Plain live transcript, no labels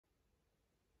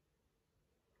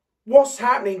What's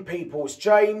happening, people? It's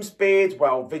James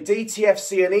Beardwell, the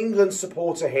DTFC and England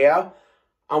supporter here,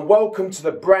 and welcome to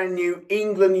the brand new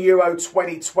England Euro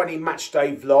 2020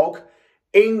 matchday vlog.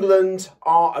 England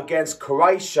are against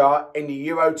Croatia in the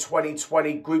Euro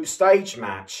 2020 group stage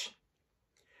match.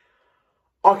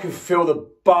 I can feel the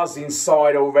buzz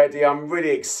inside already. I'm really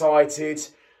excited,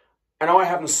 and I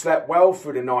haven't slept well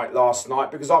through the night last night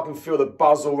because I can feel the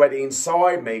buzz already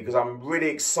inside me because I'm really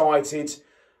excited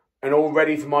and all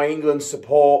ready for my England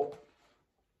support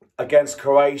against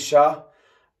Croatia.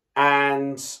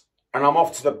 And I'm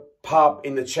off to the pub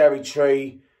in the Cherry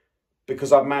Tree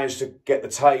because I've managed to get the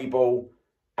table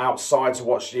outside to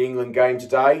watch the England game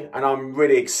today. And I'm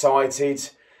really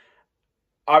excited.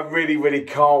 I really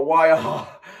can't wait.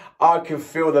 I can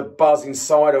feel the buzz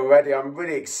inside already. I'm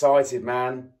really excited,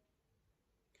 man.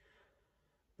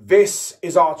 This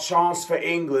is our chance for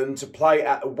England to play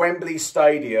at the Wembley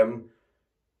Stadium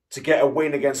to get a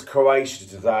win against Croatia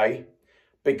today,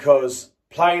 because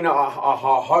playing at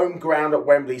our home ground at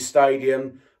Wembley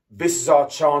Stadium, this is our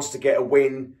chance to get a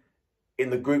win in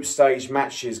the group stage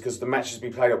matches, because the matches will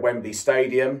be played at Wembley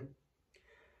Stadium.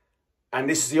 And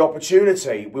this is the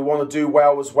opportunity. We want to do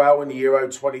well as well in the Euro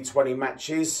 2020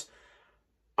 matches.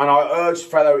 And I urge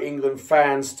fellow England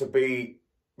fans to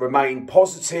remain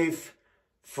positive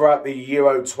throughout the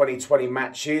Euro 2020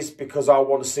 matches, because I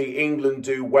want to see England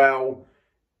do well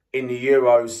in the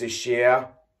Euros this year.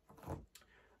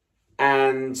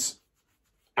 And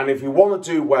if we want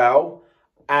to do well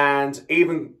and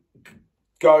even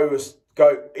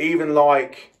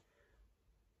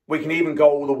we can even go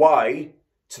all the way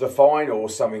to the final or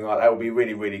something like that, would be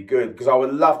really good, because I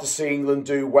would love to see England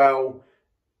do well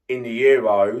in the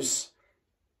Euros,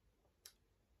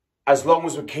 as long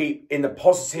as we keep in the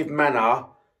positive manner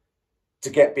to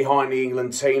get behind the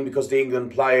England team, because the England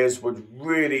players would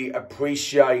really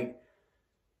appreciate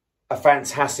a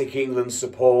fantastic England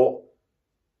support,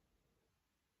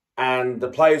 and the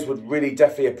players would really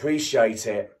definitely appreciate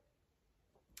it.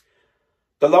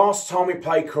 The last time we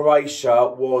played Croatia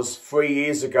was 3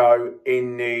 years ago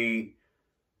in the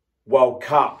World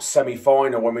Cup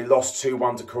semi-final, when we lost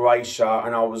 2-1 to Croatia,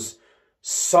 and I was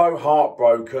so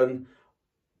heartbroken.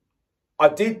 I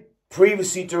did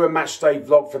previously do a matchday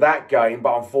vlog for that game,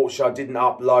 but unfortunately I didn't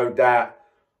upload that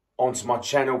onto my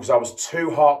channel because I was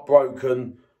too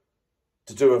heartbroken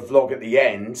to do a vlog at the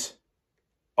end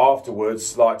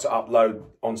afterwards, like to upload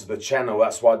onto the channel.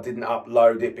 That's why I didn't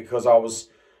upload it, because I was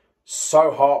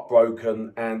so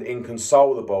heartbroken and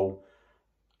inconsolable.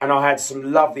 And I had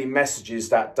some lovely messages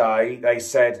that day. They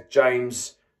said,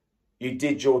 James, you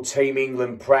did your team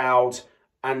England proud,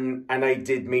 and they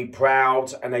did me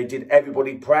proud, and they did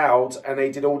everybody proud, and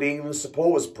they did all the England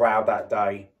supporters proud that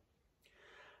day.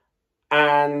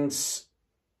 And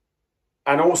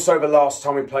also the last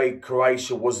time we played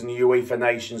Croatia was in the UEFA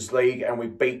Nations League, and we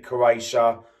beat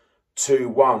Croatia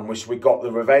 2-1, which we got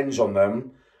the revenge on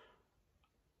them.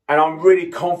 And I'm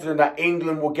really confident that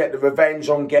England will get the revenge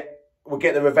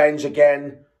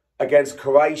again against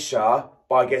Croatia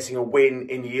by getting a win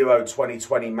in the Euro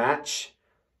 2020 match.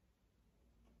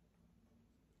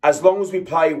 As long as we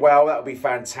play well, that would be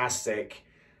fantastic.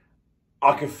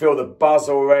 I can feel the buzz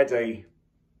already.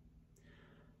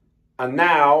 And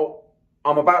now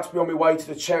I'm about to be on my way to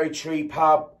the Cherry Tree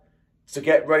pub to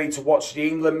get ready to watch the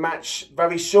England match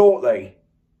very shortly.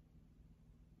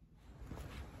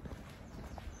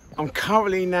 I'm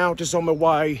currently now just on my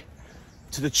way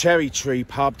to the Cherry Tree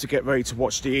pub to get ready to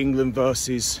watch the England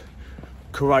versus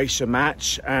Croatia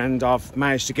match, and I've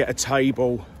managed to get a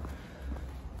table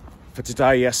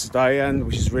for yesterday, and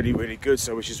which is really good.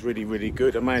 So which is really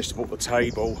good. I managed to book the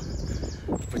table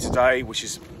for today, which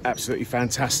is absolutely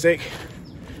fantastic.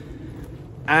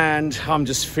 And I'm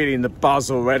just feeling the buzz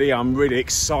already. I'm really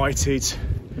excited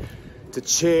to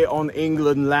cheer on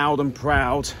England loud and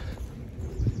proud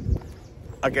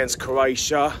against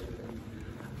Croatia.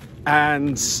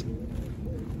 And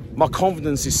my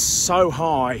confidence is so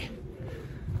high,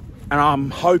 and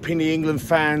I'm hoping the England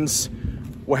fans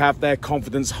will have their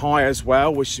confidence high as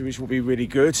well, which will be really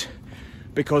good,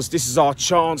 because this is our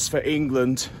chance for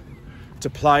England to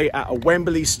play at a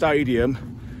Wembley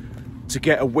Stadium to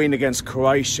get a win against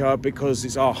Croatia, because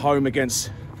it's our home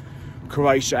against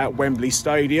Croatia at Wembley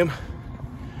Stadium.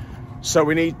 So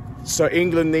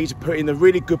England need to put in a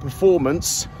really good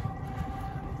performance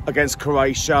against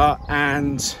Croatia,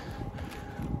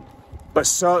 but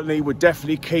certainly would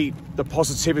definitely keep the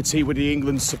positivity with the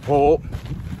England support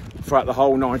throughout the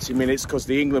whole 90 minutes, because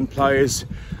the England players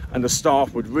and the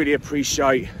staff would really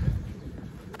appreciate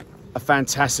a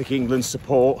fantastic England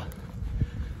support.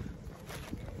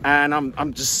 And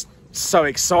I'm just So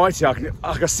excited.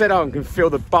 Like I said, I can feel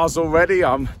the buzz already.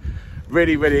 I'm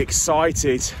really, really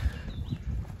excited.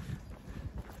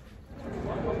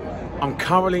 I'm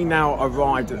currently now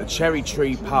arrived at the Cherry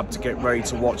Tree pub to get ready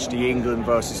to watch the England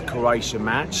versus Croatia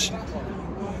match.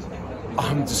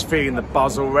 I'm just feeling the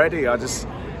buzz already. I just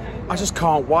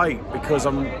can't wait because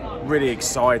I'm really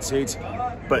excited.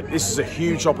 But this is a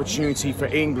huge opportunity for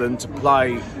England to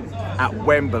play at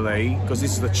Wembley, because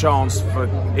this is the chance for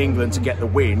England to get the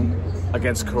win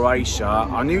against Croatia.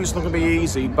 I knew it's not going to be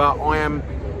easy, but I am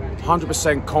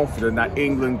 100% confident that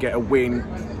England get a win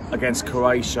against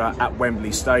Croatia at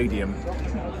Wembley Stadium.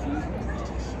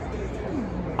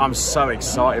 I'm so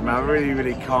excited, man. I really,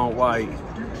 really can't wait.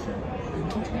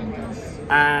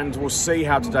 And we'll see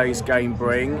how today's game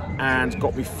bring, and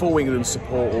got me full England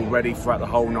support already throughout the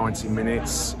whole 90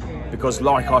 minutes, because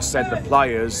like I said, the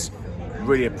players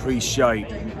really appreciate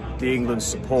the England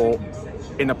support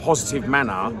in a positive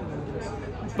manner,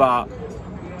 but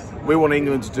we want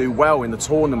England to do well in the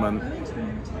tournament,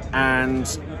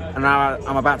 and now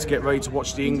I'm about to get ready to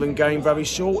watch the England game very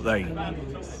shortly.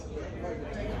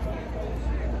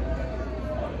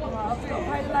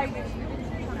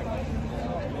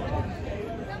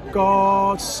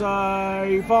 God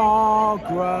save our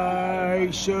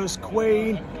gracious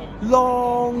Queen,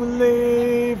 long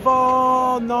live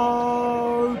our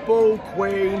noble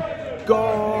Queen.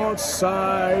 God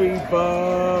save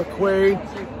the Queen,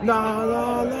 la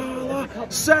la la la,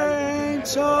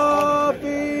 Centre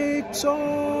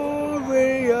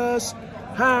victorious,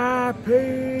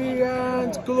 happy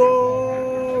and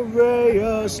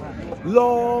glorious,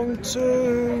 long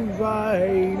to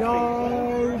reign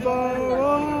over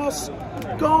us.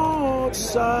 God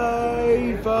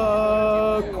save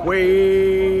the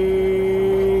Queen.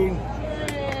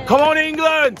 Come on,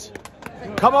 England!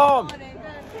 Come on!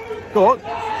 Go on.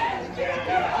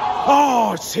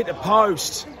 Oh, it's hit the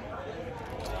post.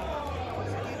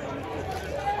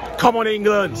 Come on,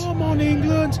 England! Come on,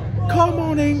 England! Come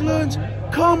on, England!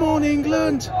 Come on,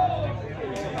 England!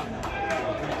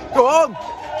 Go on!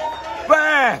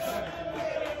 Ref!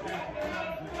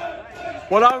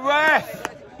 Well done, ref!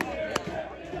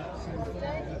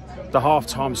 The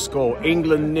half-time score,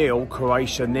 England 0,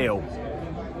 Croatia 0.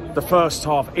 The first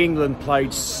half, England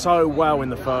played so well in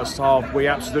the first half. We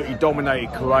absolutely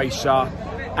dominated Croatia,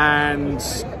 and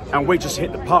we just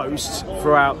hit the post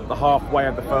throughout the halfway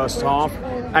of the first half.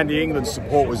 And the England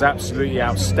support was absolutely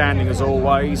outstanding as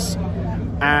always.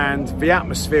 And the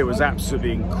atmosphere was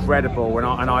absolutely incredible,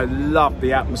 and I loved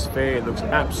the atmosphere. It looks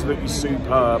absolutely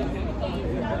superb.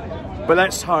 But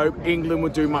let's hope England will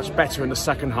do much better in the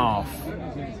second half.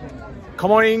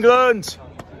 Come on, England!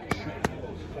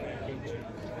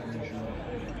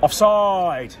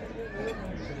 Offside!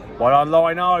 Well done,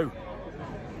 Lino.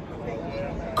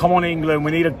 Come on, England,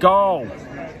 we need a goal.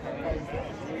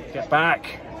 Get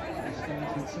back.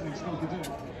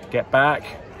 Get back.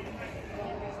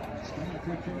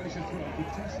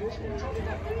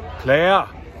 Clear.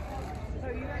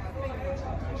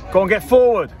 Go on, get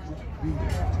forward.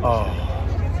 Oh,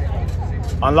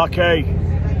 unlucky.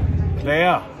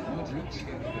 Clear.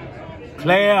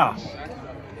 Clear.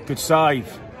 Good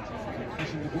save.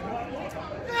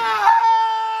 Yes!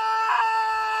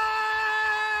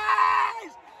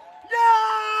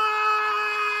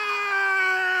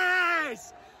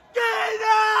 Yes! Get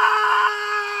there!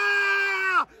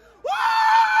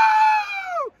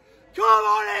 Woo! Come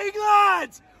on,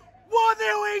 England!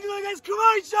 1-0 England against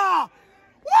Croatia!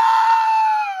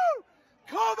 Woo!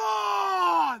 Come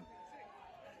on!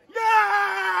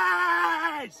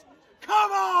 Yes!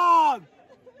 Come on!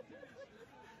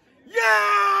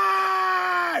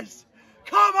 Yes!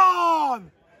 Come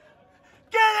on!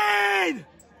 Get in!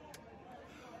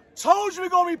 Told you we're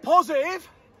going to be positive.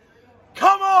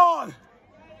 Come on!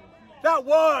 That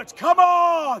worked. Come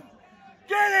on!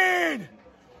 Get in!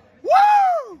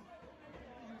 Woo!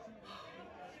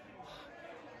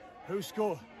 Who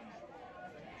scored?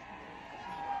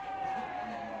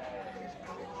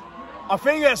 I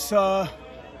think it's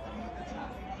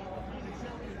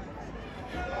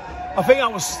I think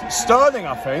that was Sterling,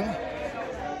 I think.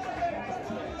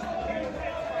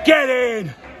 Get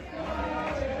in!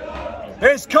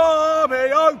 It's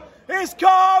coming home! It's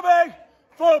coming!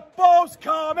 Football's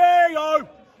coming home!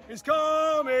 It's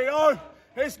coming home!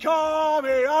 It's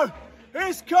coming home!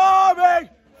 It's coming!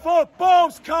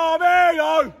 Football's coming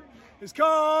home! It's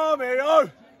coming home!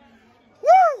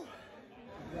 Woo!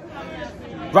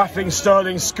 Raffing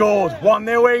Sterling scored.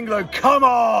 1-0 England. Come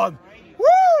on!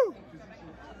 Woo!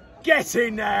 Get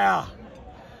in there!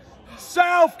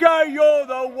 Southgate, you're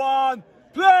the one.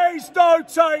 Please don't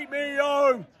take me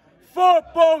home.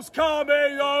 Football's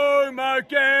coming home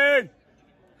again.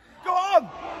 Go on.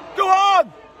 Go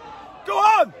on. Go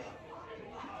on.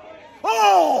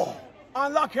 Oh,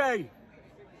 unlucky.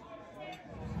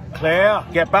 Clear.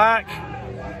 Get back.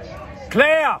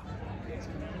 Clear.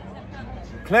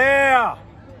 Clear.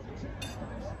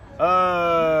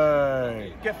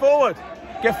 Get forward.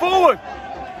 Get forward.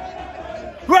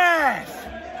 Ref.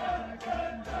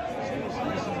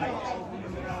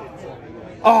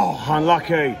 Oh,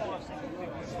 unlucky.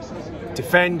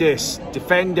 Defend this.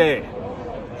 Defend it.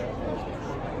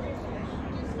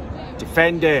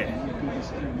 Defend it.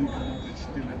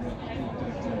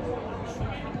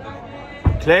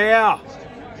 Clear.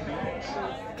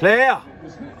 Clear.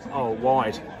 Oh,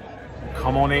 wide.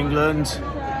 Come on, England.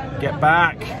 Get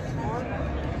back.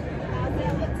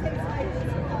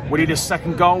 We need a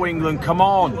second goal, England. Come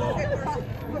on.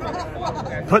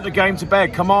 Put the game to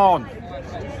bed. Come on.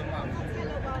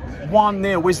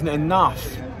 1-0 isn't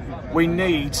enough. We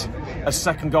need a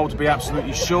second goal to be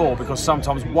absolutely sure, because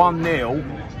sometimes 1-0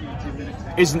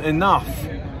 isn't enough,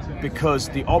 because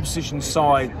the opposition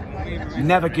side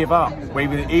never give up,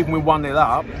 even with 1-0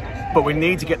 up, but we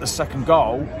need to get the second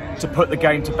goal to put the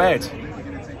game to bed.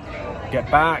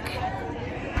 Get back.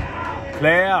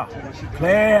 Clear.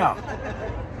 Clear.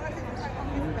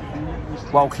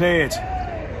 Well cleared.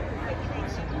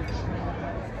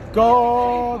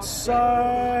 God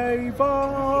save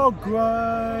our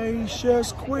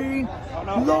gracious Queen,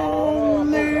 long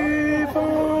live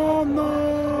our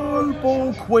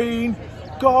noble Queen.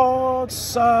 God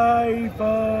save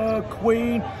the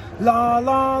Queen, la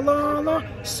la la la,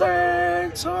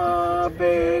 Santa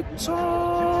victorious,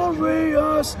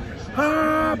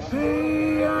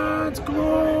 happy and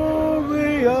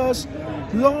glorious,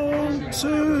 long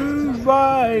to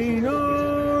reign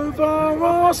over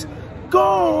us.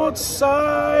 God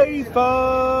save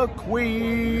the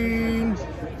Queen.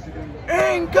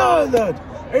 England,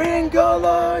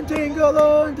 England,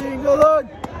 England, England.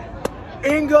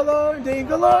 England,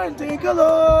 England,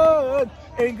 England.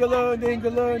 England,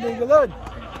 England, England.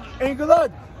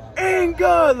 England,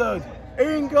 England.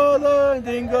 England,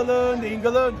 England,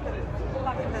 England.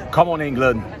 Come on,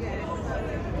 England.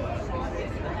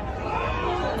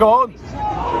 Go on.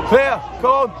 Clear.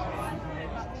 Go on.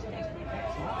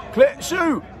 Clear.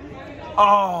 Shoot.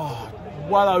 Oh,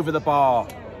 well over the bar.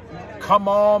 Come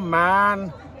on,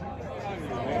 man.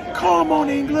 Come on,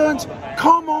 England.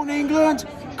 Come on, England.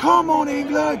 Come on,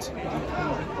 England.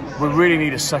 We really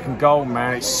need a second goal,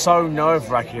 man. It's so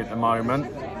nerve-wracking at the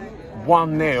moment.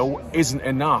 1-0 isn't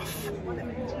enough,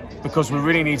 because we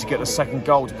really need to get the second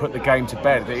goal to put the game to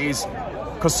bed. It is,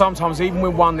 because sometimes even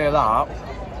with 1-0 up,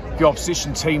 the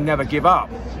opposition team never give up.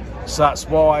 So that's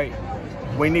why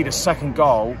we need a second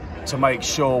goal to make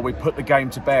sure we put the game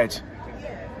to bed.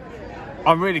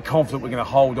 I'm really confident we're going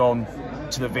to hold on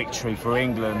to the victory for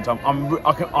England.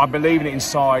 I believe in it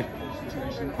inside.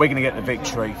 We're going to get the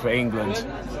victory for England.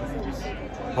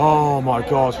 Oh my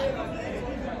God.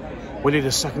 We need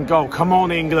a second goal. Come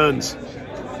on, England.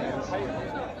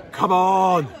 Come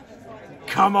on.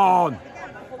 Come on.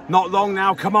 Not long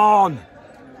now. Come on.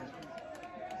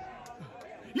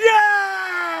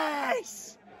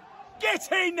 Yes!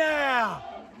 Get in there.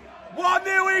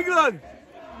 1-0 England.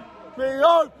 Coming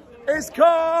home. It's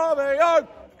coming home.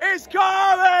 It's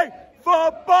coming.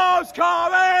 Football's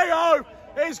coming home.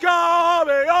 It's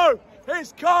coming home.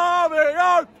 It's coming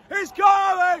home. It's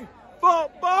coming.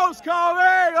 Football's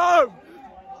coming home.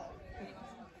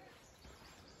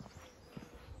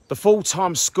 The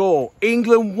full-time score: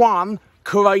 England 1,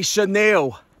 Croatia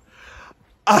 0.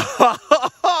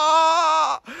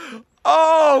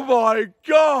 Oh my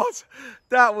God,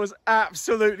 that was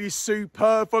absolutely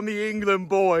superb from the England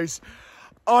boys.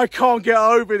 I can't get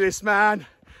over this, man.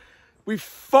 We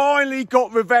finally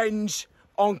got revenge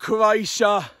on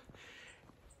Croatia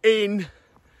in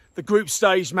the group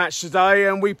stage match today,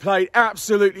 and we played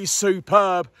absolutely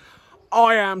superb.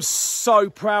 I am so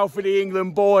proud for the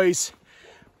England boys.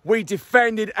 We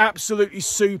defended absolutely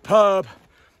superb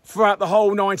throughout the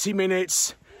whole 90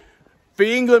 minutes.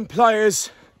 The England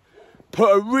players put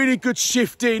a really good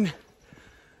shift in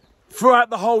throughout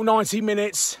the whole 90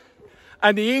 minutes,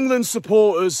 and the England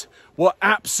supporters were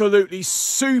absolutely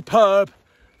superb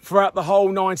throughout the whole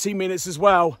 90 minutes as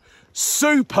well.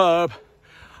 Superb.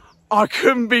 I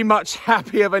couldn't be much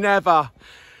happier than ever,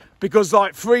 because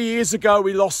like 3 years ago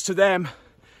we lost to them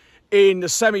in the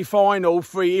semi-final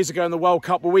 3 years ago in the World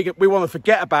Cup. But we want to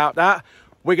forget about that.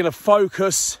 We're going to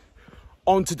focus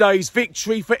on today's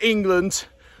victory for England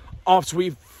after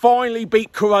we finally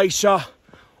beat Croatia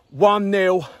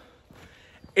 1-0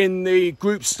 in the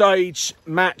group stage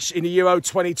match in the Euro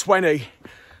 2020.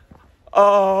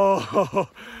 Oh,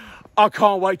 I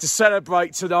can't wait to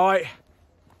celebrate tonight.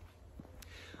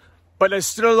 But there's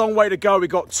still a long way to go. We've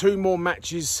got 2 more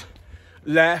matches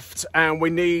left and we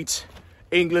need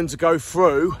England to go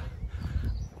through.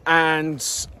 And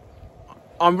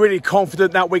I'm really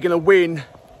confident that we're going to win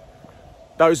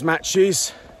those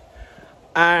matches.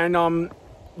 And I'm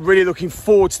really looking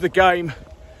forward to the game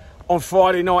on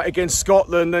Friday night against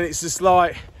Scotland. And it's just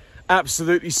like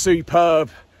absolutely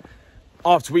superb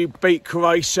after we beat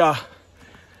Croatia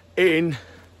in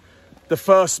the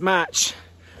first match.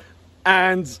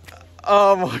 And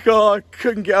oh my God, I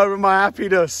couldn't get over my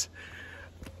happiness.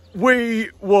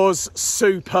 We was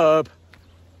superb.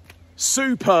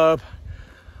 Superb.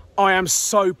 I am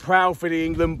so proud for the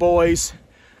England boys.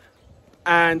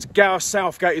 And Gareth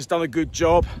Southgate has done a good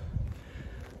job.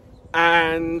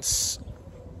 And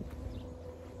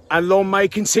long may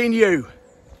continue.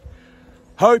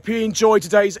 Hope you enjoyed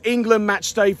today's England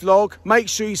matchday vlog. Make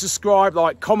sure you subscribe,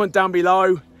 like, comment down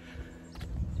below.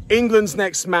 England's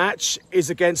next match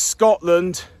is against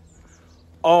Scotland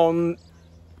on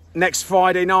next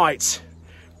Friday night.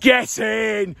 Get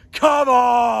in! Come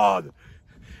on!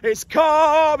 It's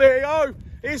coming home!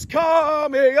 It's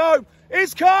coming home!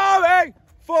 It's coming!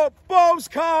 Football's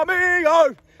coming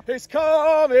home! It's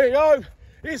coming home!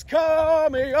 It's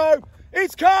coming home!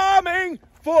 It's coming!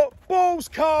 Football's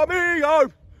coming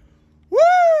home! Woo!